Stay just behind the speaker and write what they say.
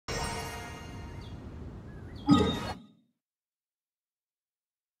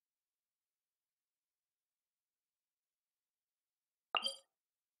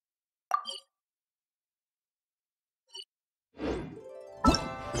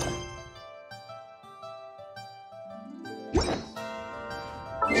May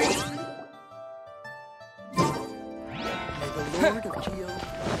the Lord of Geo...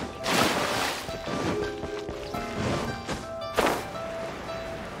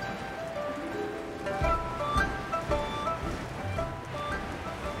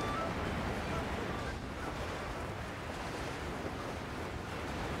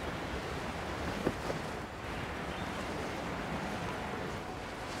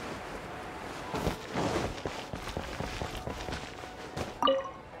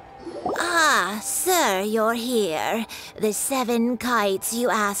 Sir, you're here. The 7 kites you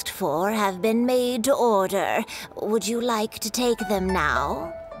asked for have been made to order. Would you like to take them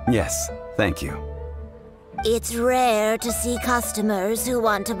now? Yes, thank you. It's rare to see customers who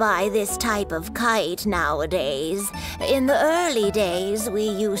want to buy this type of kite nowadays. In the early days, we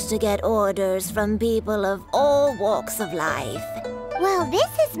used to get orders from people of all walks of life. Well, this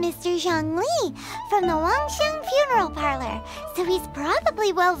is Mr. Zhongli from the Wangsheng Funeral Parlor, so he's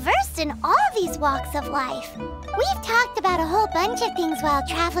probably well-versed in all these walks of life. We've talked about a whole bunch of things while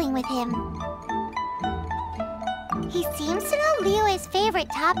traveling with him. He seems to know Liyue's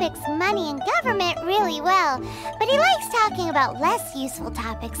favorite topics, money and government, really well, but he likes talking about less useful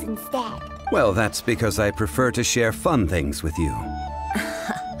topics instead. Well, that's because I prefer to share fun things with you.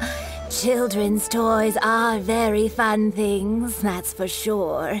 Children's toys are very fun things, that's for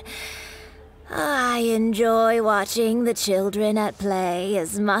sure. I enjoy watching the children at play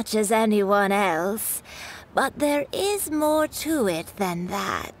as much as anyone else, but there is more to it than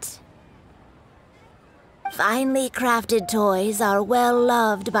that. Finely crafted toys are well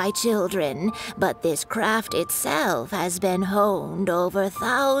loved by children, but this craft itself has been honed over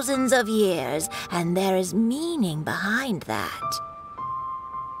thousands of years, and there is meaning behind that.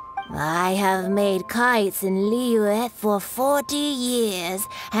 I have made kites in Liyue for 40 years,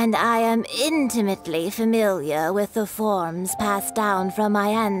 and I am intimately familiar with the forms passed down from my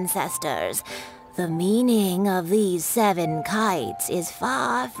ancestors. The meaning of these 7 kites is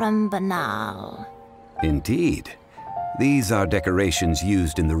far from banal. Indeed. These are decorations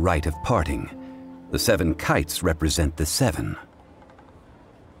used in the rite of parting. The 7 kites represent the 7.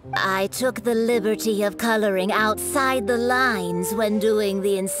 I took the liberty of coloring outside the lines when doing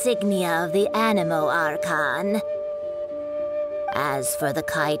the insignia of the Animo Archon. As for the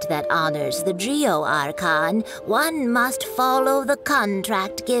kite that honors the Geo Archon, one must follow the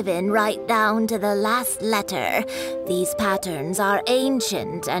contract given right down to the last letter. These patterns are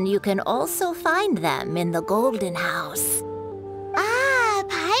ancient, and you can also find them in the Golden House. Ah,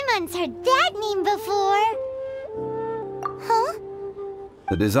 Paimon's heard that name before. Huh?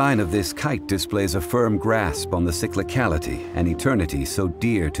 The design of this kite displays a firm grasp on the cyclicality and eternity so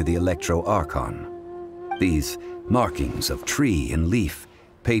dear to the Electro Archon. These markings of tree and leaf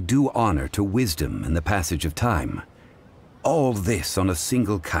pay due honor to wisdom and the passage of time. All this on a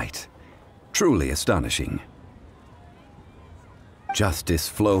single kite. Truly astonishing. Justice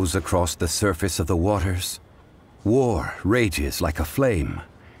flows across the surface of the waters. War rages like a flame,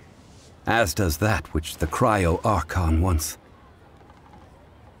 as does that which the Cryo Archon once...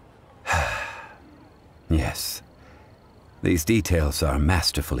 Yes, these details are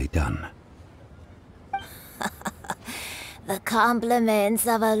masterfully done. The compliments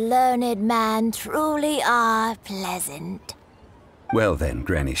of a learned man truly are pleasant. Well then,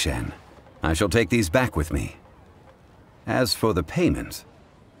 Granny Shen, I shall take these back with me. As for the payment...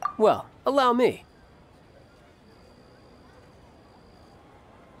 Well, allow me.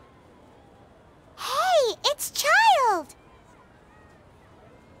 Hey, it's Child!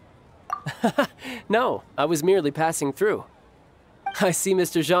 No, I was merely passing through. I see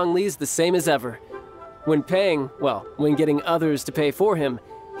Mr. Zhongli's the same as ever. When paying, well, when getting others to pay for him,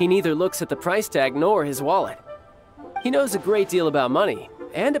 he neither looks at the price tag nor his wallet. He knows a great deal about money,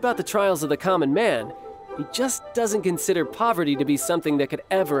 and about the trials of the common man. He just doesn't consider poverty to be something that could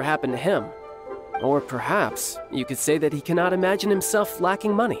ever happen to him. Or perhaps, you could say that he cannot imagine himself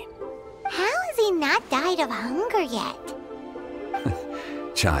lacking money. How has he not died of hunger yet?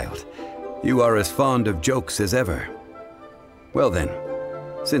 Child, you are as fond of jokes as ever. Well then,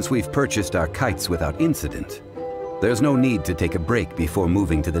 since we've purchased our kites without incident, there's no need to take a break before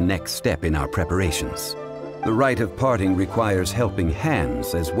moving to the next step in our preparations. The rite of parting requires helping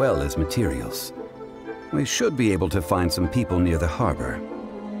hands as well as materials. We should be able to find some people near the harbor.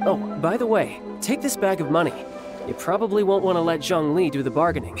 Oh, by the way, take this bag of money. You probably won't want to let Zhongli do the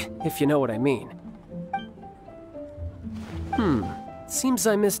bargaining, if you know what I mean. Seems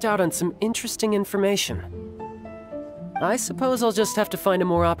I missed out on some interesting information. I suppose I'll just have to find a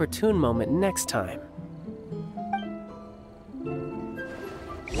more opportune moment next time.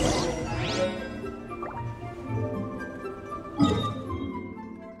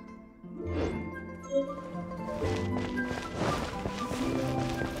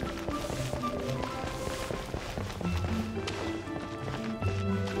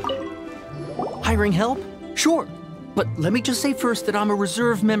 Hiring help? Sure. But let me just say first that I'm a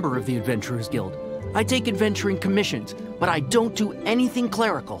reserve member of the Adventurers Guild. I take adventuring commissions, but I don't do anything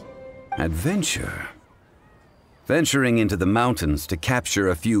clerical. Adventure? Venturing into the mountains to capture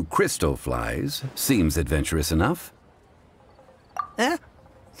a few crystal flies seems adventurous enough.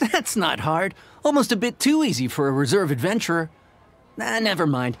 That's not hard. Almost a bit too easy for a reserve adventurer. Never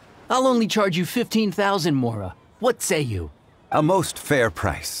mind. I'll only charge you 15,000 Mora. What say you? A most fair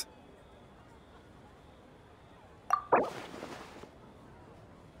price.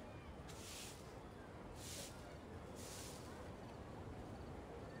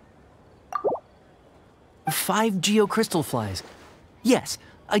 Five geocrystal flies. Yes,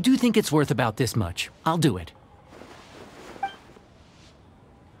 I do think it's worth about this much. I'll do it.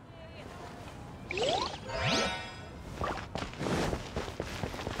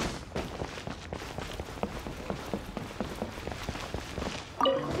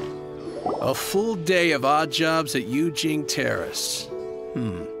 A full day of odd jobs at Yujing Terrace.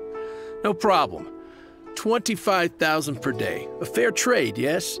 No problem. 25,000 per day. A fair trade,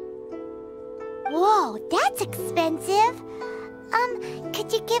 yes? Whoa, that's expensive.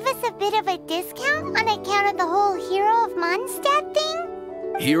 Could you give us a bit of a discount on account of the whole Hero of Mondstadt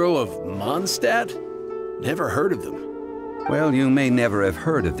thing? Hero of Mondstadt? Never heard of them. Well, you may never have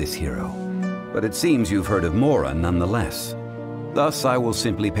heard of this hero, but it seems you've heard of Mora nonetheless. Thus, I will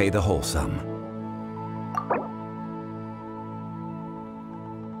simply pay the whole sum.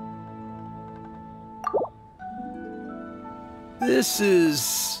 This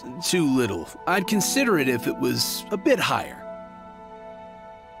is too little. I'd consider it if it was a bit higher.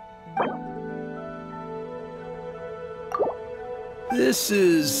 This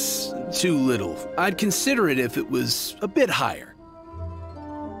is too little. I'd consider it if it was a bit higher.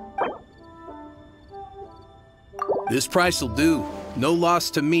 This price will do. No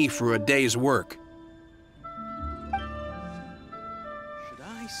loss to me for a day's work. Should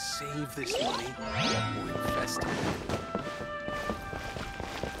I save this money or invest it?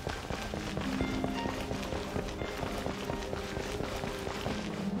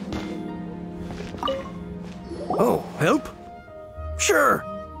 Oh, help? Sure.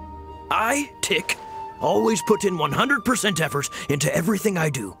 I, Tick, always put in 100% effort into everything I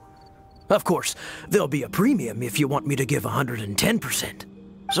do. Of course, there'll be a premium if you want me to give 110%.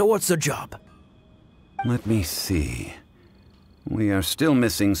 So what's the job? Let me see. We are still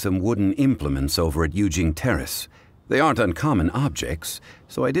missing some wooden implements over at Yujing Terrace. They aren't uncommon objects,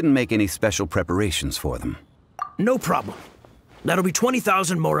 so I didn't make any special preparations for them. No problem. That'll be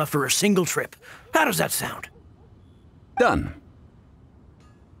 20,000 Mora for a single trip. How does that sound? Done.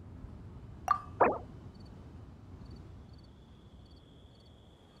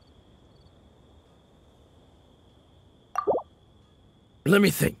 Let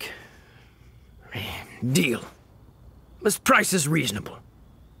me think. Deal. This price is reasonable.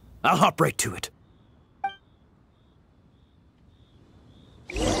 I'll hop right to it.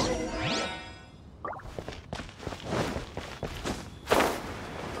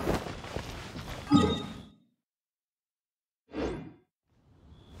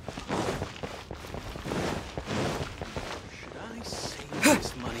 Should I save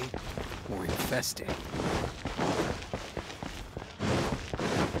this money or invest it?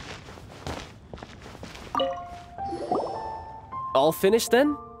 All finished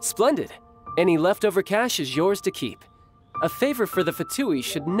then? Splendid. Any leftover cash is yours to keep. A favor for the Fatui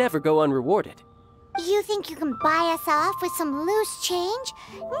should never go unrewarded. You think you can buy us off with some loose change?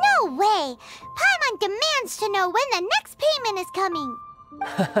 No way! Paimon demands to know when the next payment is coming!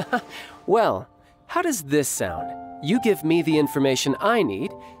 Well, how does this sound? You give me the information I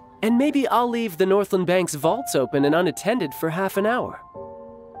need, and maybe I'll leave the Northland Bank's vaults open and unattended for half an hour.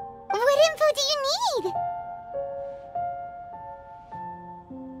 What info do you need?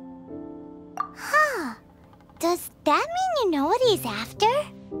 Huh. Does that mean you know what he's after?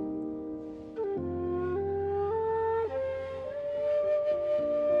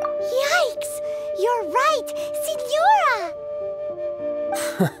 Yikes! You're right! Signora!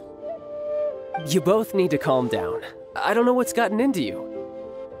 You both need to calm down. I don't know what's gotten into you.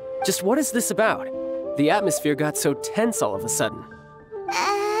 Just what is this about? The atmosphere got so tense all of a sudden.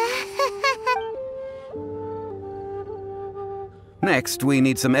 Next, we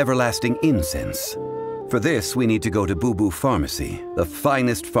need some everlasting incense. For this, we need to go to Boo Boo Pharmacy, the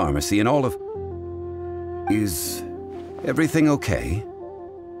finest pharmacy in all of... Is everything okay?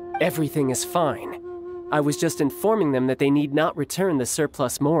 Everything is fine. I was just informing them that they need not return the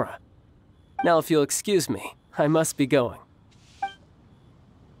surplus Mora. Now, if you'll excuse me, I must be going.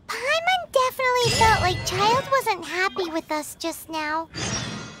 Paimon definitely felt like Child wasn't happy with us just now.